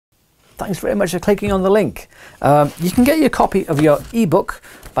thanks very much for clicking on the link. You can get your copy of your ebook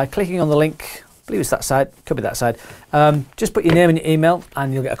by clicking on the link. I believe it's that side, could be that side. Just put your name and your email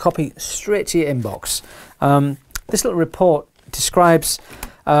and you'll get a copy straight to your inbox. This little report describes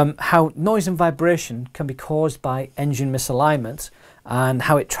how noise and vibration can be caused by engine misalignment and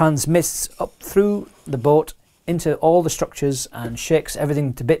how it transmits up through the boat into all the structures and shakes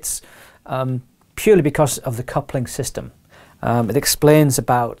everything to bits purely because of the coupling system. It explains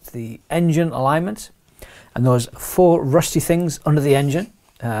about the engine alignment and those 4 rusty things under the engine,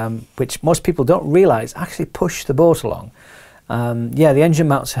 which most people don't realize actually push the boat along. Yeah, the engine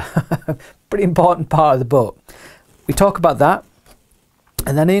mounts are a pretty important part of the boat. We talk about that,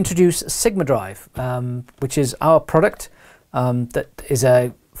 and then I introduce SigmaDrive, which is our product that is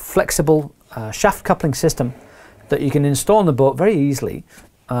a flexible shaft coupling system that you can install on the boat very easily,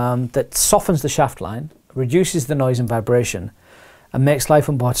 that softens the shaft line, reduces the noise and vibration, and makes life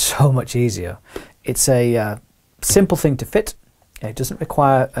on board so much easier. It's a simple thing to fit. It doesn't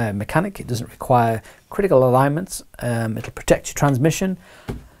require a mechanic, it doesn't require critical alignments, it'll protect your transmission,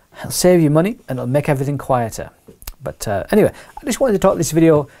 it'll save you money, and it'll make everything quieter. But anyway, I just wanted to talk this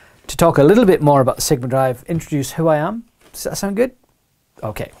video to talk a little bit more about the SigmaDrive, introduce who I am. Does that sound good?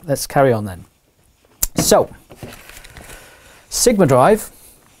 Okay, let's carry on then. So, SigmaDrive,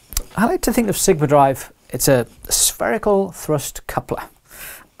 I like to think of SigmaDrive, it's a spherical thrust coupler.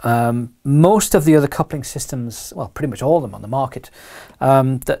 Most of the other coupling systems, well, pretty much all of them on the market,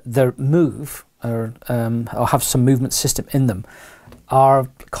 that move or have some movement system in them, are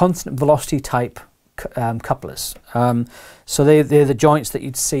constant velocity type couplers. So they're the joints that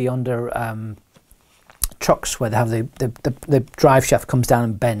you'd see under trucks where they have the drive shaft comes down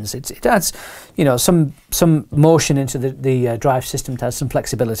and bends. It adds, you know, some motion into the drive system to add some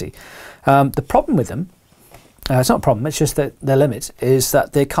flexibility. The problem with them, it's not a problem, it's just that their limit is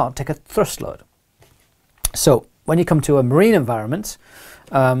that they can't take a thrust load. So when you come to a marine environment,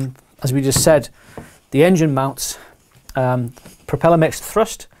 as we just said, the engine mounts, propeller makes the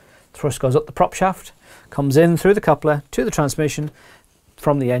thrust goes up the prop shaft, comes in through the coupler to the transmission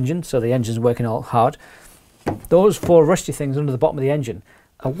from the engine, so the engine's working all hard. Those 4 rusty things under the bottom of the engine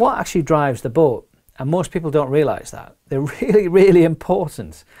are what actually drives the boat, and most people don't realise that. They're really, really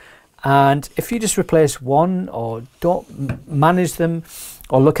important. And if you just replace one or don't manage them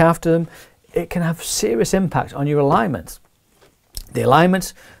or look after them, it can have serious impact on your alignment. The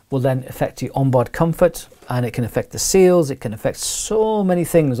alignment will then affect your onboard comfort, and it can affect the seals, it can affect so many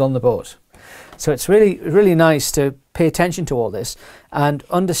things on the boat. So it's really, really nice to pay attention to all this and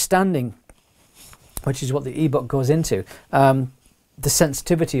understanding, which is what the ebook goes into, the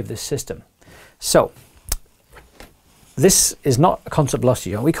sensitivity of this system. So this is not a constant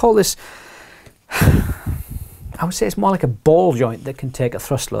velocity joint. We call this, I would say it's more like a ball joint that can take a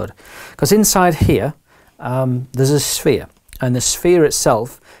thrust load, because inside here there's a sphere, and the sphere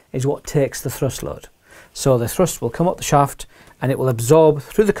itself is what takes the thrust load. So the thrust will come up the shaft and it will absorb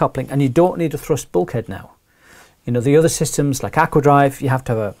through the coupling, and you don't need a thrust bulkhead now. You know, the other systems like SigmaDrive, you have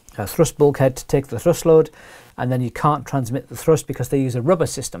to have a thrust bulkhead to take the thrust load, and then you can't transmit the thrust because they use a rubber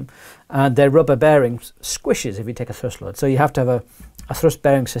system, and their rubber bearing squishes if you take a thrust load. So you have to have a thrust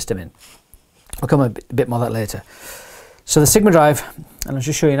bearing system in. I'll come a bit more on that later. So the SigmaDrive, and I'll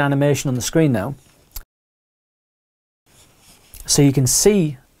just show you an animation on the screen now. So you can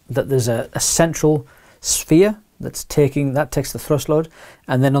see that there's a central sphere that takes the thrust load,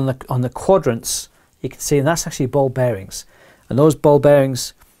 and then on the quadrants you can see, and that's actually ball bearings, and those ball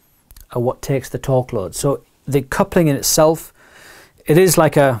bearings are what takes the torque load. So the coupling in itself, it is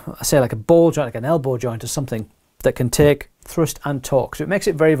like a ball joint, like an elbow joint or something that can take thrust and torque. So it makes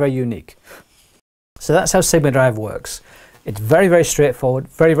it very, very unique. So that's how SigmaDrive works. It's very, very straightforward,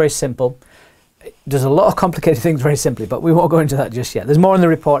 very, very simple. It does a lot of complicated things very simply, but we won't go into that just yet. There's more in the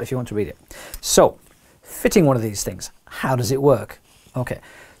report if you want to read it. So, fitting one of these things, how does it work? Okay,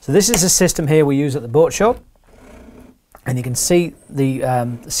 so this is a system here we use at the boat show, and you can see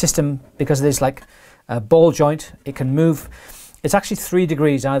the system, because there's like a ball joint, it can move. It's actually 3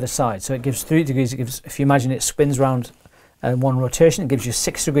 degrees either side, so it gives 3 degrees. It gives, if you imagine it spins around one rotation, it gives you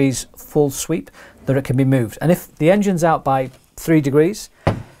 6 degrees full sweep that it can be moved. And if the engine's out by 3 degrees,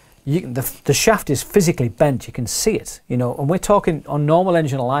 the shaft is physically bent. You can see it, you know, and we're talking on normal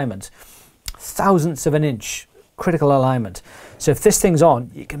engine alignment, thousandths of an inch critical alignment. So if this thing's on,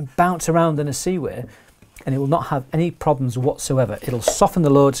 you can bounce around in a seaway and it will not have any problems whatsoever. It'll soften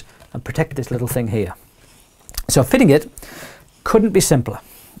the loads and protect this little thing here. So fitting it couldn't be simpler.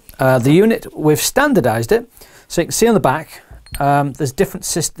 The unit, we've standardized it, so you can see on the back there's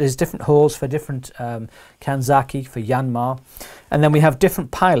different holes for different Kanzaki, for Yanmar, and then we have different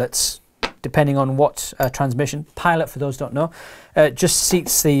pilots depending on what transmission. Pilot, for those who don't know, just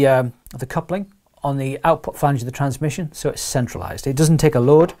seats the coupling on the output flange of the transmission, so it's centralized. It doesn't take a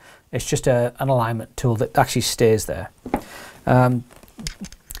load, it's just an alignment tool that actually stays there.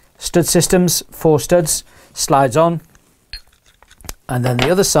 Stud systems, 4 studs, slides on, and then the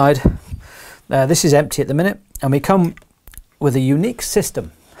other side, this is empty at the minute, and we come with a unique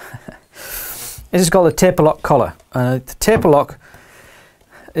system. This is called a taper lock collar. The taper lock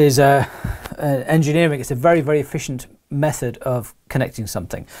is engineering. It's a very, very efficient method of connecting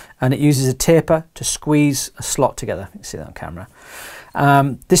something, and it uses a taper to squeeze a slot together. You can see that on camera.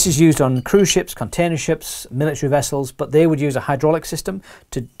 This is used on cruise ships, container ships, military vessels, but they would use a hydraulic system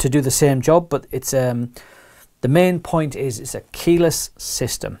to do the same job. But it's the main point is it's a keyless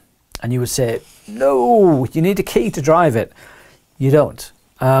system, and you would say, no, you need a key to drive it. You don't.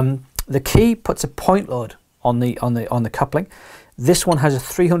 The key puts a point load on the coupling. This one has a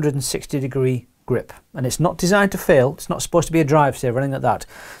 360-degree grip, and it's not designed to fail. It's not supposed to be a drive saver or anything like that.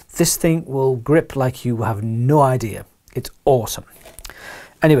 This thing will grip like you have no idea. It's awesome.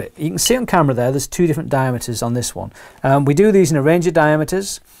 Anyway, you can see on camera there's 2 different diameters on this one. We do these in a range of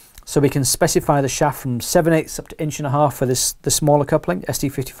diameters, so we can specify the shaft from 7/8 up to 1.5 inches for the smaller coupling,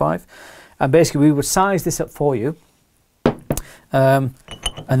 SD55. And basically we would size this up for you. And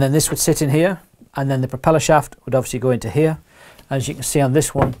then this would sit in here, and then the propeller shaft would obviously go into here. As you can see on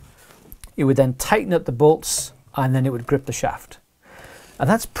this one, you would then tighten up the bolts, and then it would grip the shaft. And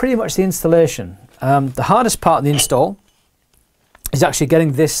that's pretty much the installation. The hardest part of the install is actually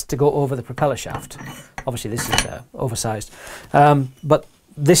getting this to go over the propeller shaft. Obviously this is oversized, but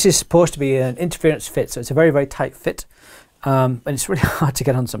this is supposed to be an interference fit, so it's a very, very tight fit, and it's really hard to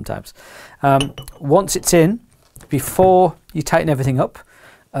get on sometimes. Once it's in, before you tighten everything up,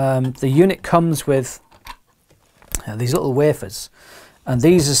 the unit comes with these little wafers, and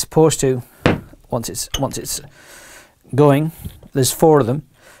these are supposed to, once it's going, there's 4 of them,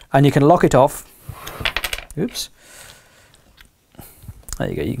 and you can lock it off. Oops, there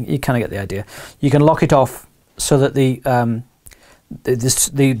you go. You kind of get the idea. You can lock it off so that the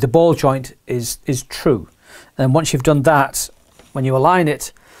ball joint is true. And once you've done that, when you align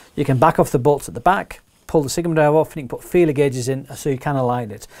it, you can back off the bolts at the back, pull the SigmaDrive off, and you can put feeler gauges in so you can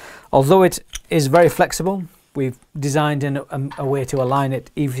align it. Although it is very flexible, we've designed in a way to align it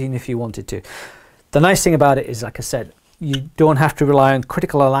even if you wanted to. The nice thing about it is, like I said, you don't have to rely on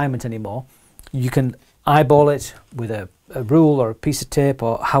critical alignment anymore. You can eyeball it with a rule or a piece of tape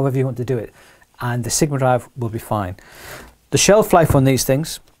or however you want to do it, and the SigmaDrive will be fine. The shelf life on these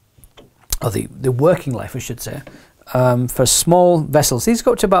things, or the working life I should say, for small vessels, these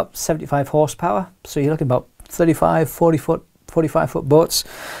go up to about 75 horsepower, so you're looking about 35, 40 foot, 45 foot boats.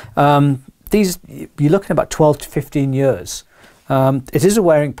 These, you're looking at about 12 to 15 years. It is a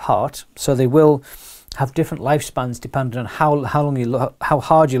wearing part, so they will have different lifespans depending on how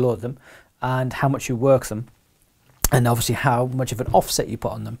hard you load them and how much you work them, and obviously how much of an offset you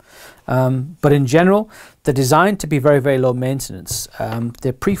put on them. But in general, they're designed to be very, very low maintenance.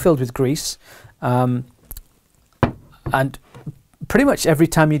 They're pre-filled with grease, and pretty much every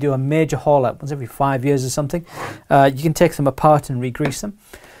time you do a major haul out, once every 5 years or something, you can take them apart and re-grease them.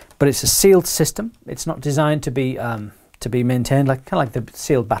 But it's a sealed system. It's not designed to be maintained kind of like the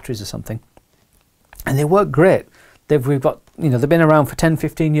sealed batteries or something. And they work great. We've got, they've been around for 10,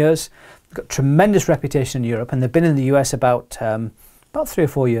 15 years. They've got tremendous reputation in Europe, and they've been in the US about 3 or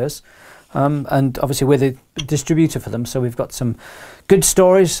 4 years. And obviously we're the distributor for them, so we've got some good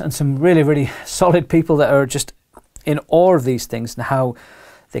stories and some really, really solid people that are just in awe of these things and how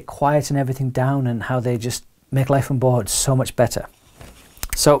they quieten everything down and how they just make life on board so much better.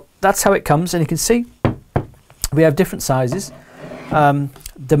 So that's how it comes, and you can see we have different sizes.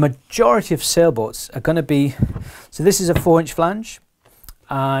 The majority of sailboats are going to be, so this is a 4-inch flange,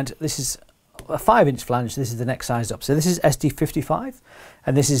 and this is a 5-inch flange. This is the next size up. So this is SD55,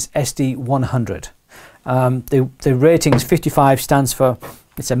 and this is SD100. The ratings 55 stands for,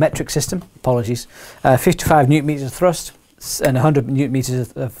 it's a metric system, apologies, 55 newton meters of thrust and 100 newton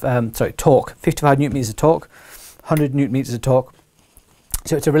meters of torque. 55 newton meters of torque, 100 newton meters of torque.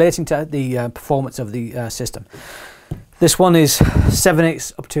 So it's relating to the performance of the system. This one is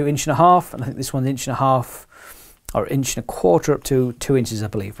 7/8 up to 1.5 inches, and I think this one's 1.5 inches or 1.25 inches up to 2 inches, I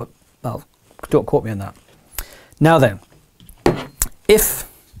believe. But well, don't quote me on that. Now then,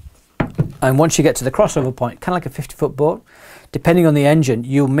 and once you get to the crossover point, kind of like a 50-foot boat, depending on the engine,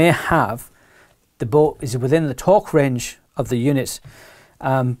 you may have the boat is within the torque range of the unit,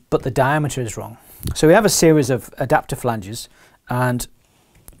 but the diameter is wrong. So we have a series of adapter flanges, and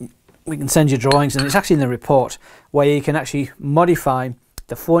we can send you drawings, and it's actually in the report where you can actually modify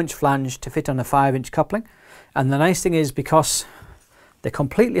the 4-inch flange to fit on a 5-inch coupling. And the nice thing is, because they're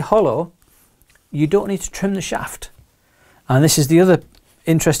completely hollow, you don't need to trim the shaft. And this is the other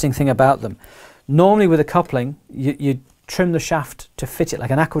interesting thing about them. Normally with a coupling, you trim the shaft to fit it.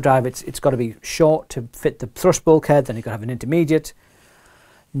 Like an SigmaDrive, it's got to be short to fit the thrust bulkhead, then you've got to have an intermediate.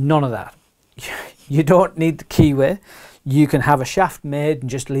 None of that. You don't need the keyway. You can have a shaft made and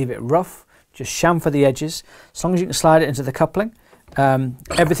just leave it rough, just chamfer the edges. As long as you can slide it into the coupling,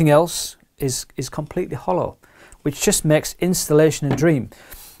 everything else is completely hollow, which just makes installation a dream.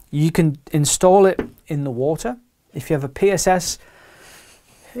 You can install it in the water. If you have a PSS,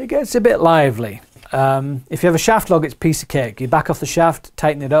 it gets a bit lively. If you have a shaft log, it's a piece of cake. You back off the shaft,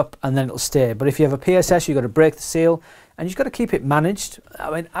 tighten it up, and then it'll stay. But if you have a PSS, you've got to break the seal, and you've got to keep it managed. I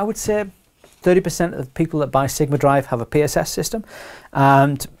mean, I would say 30% of the people that buy SigmaDrive have a PSS system,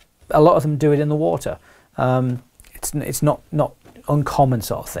 and a lot of them do it in the water. It's not uncommon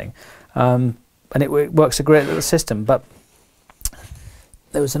sort of thing, and it works a great little system. But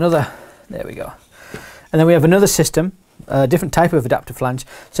there was another, there we go. And then we have another system, a different type of adapter flange.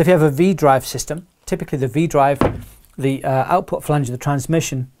 So if you have a V-drive system, typically the V-drive, the output flange of the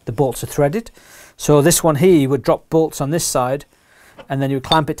transmission, the bolts are threaded. So this one here, you would drop bolts on this side, and then you would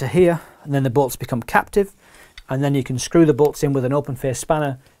clamp it to here, and then the bolts become captive, and then you can screw the bolts in with an open face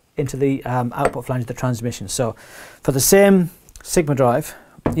spanner into the output flange of the transmission. So for the same SigmaDrive,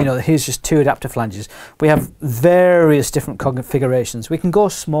 you know, here's just 2 adapter flanges. We have various different configurations. We can go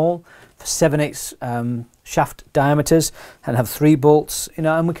small for 7/8 shaft diameters and have 3 bolts, you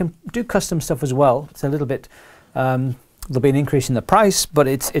know, and we can do custom stuff as well. It's a little bit, there'll be an increase in the price, but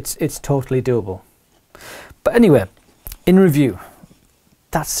it's totally doable. But anyway, in review,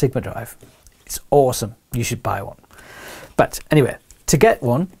 that's SigmaDrive. It's awesome. You should buy one. But anyway, to get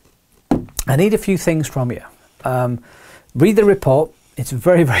one, I need a few things from you. Read the report. It's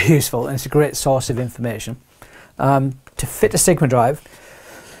very, very useful, and it's a great source of information. To fit a SigmaDrive,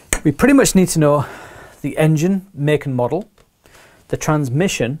 we pretty much need to know the engine, make and model, the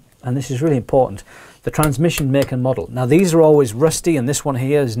transmission, and this is really important, the transmission, make and model. Now these are always rusty, and this one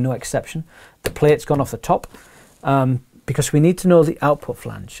here is no exception. The plate's gone off the top, because we need to know the output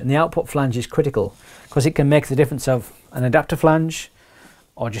flange, and the output flange is critical because it can make the difference of an adapter flange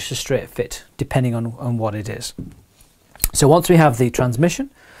or just a straight fit, depending on what it is. So once we have the transmission,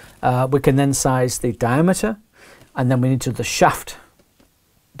 we can then size the diameter, and then we need to do the shaft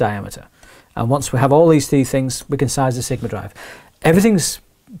diameter. And once we have all these 3 things, we can size the SigmaDrive. Everything's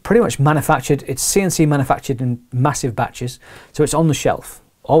pretty much manufactured. It's CNC manufactured in massive batches, so it's on the shelf.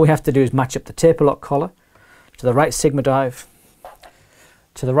 All we have to do is match up the taper lock collar to the right SigmaDrive,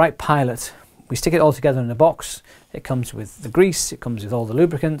 to the right pilot. We stick it all together in a box. It comes with the grease, it comes with all the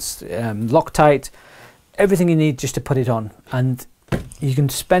lubricants, Loctite, everything you need just to put it on. And you can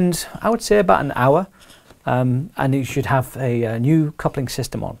spend, I would say, about an hour, and you should have a new coupling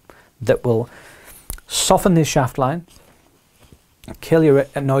system on that will soften the shaft line, kill your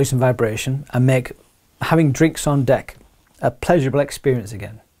noise and vibration, and make having drinks on deck a pleasurable experience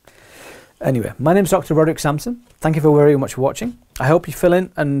again. Anyway, my name's Dr. Roderick Sampson. Thank you very much for watching. I hope you fill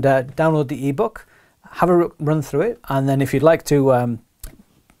in and download the ebook, have a run through it, and then if you'd like to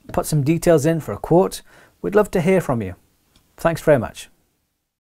put some details in for a quote, we'd love to hear from you. Thanks very much.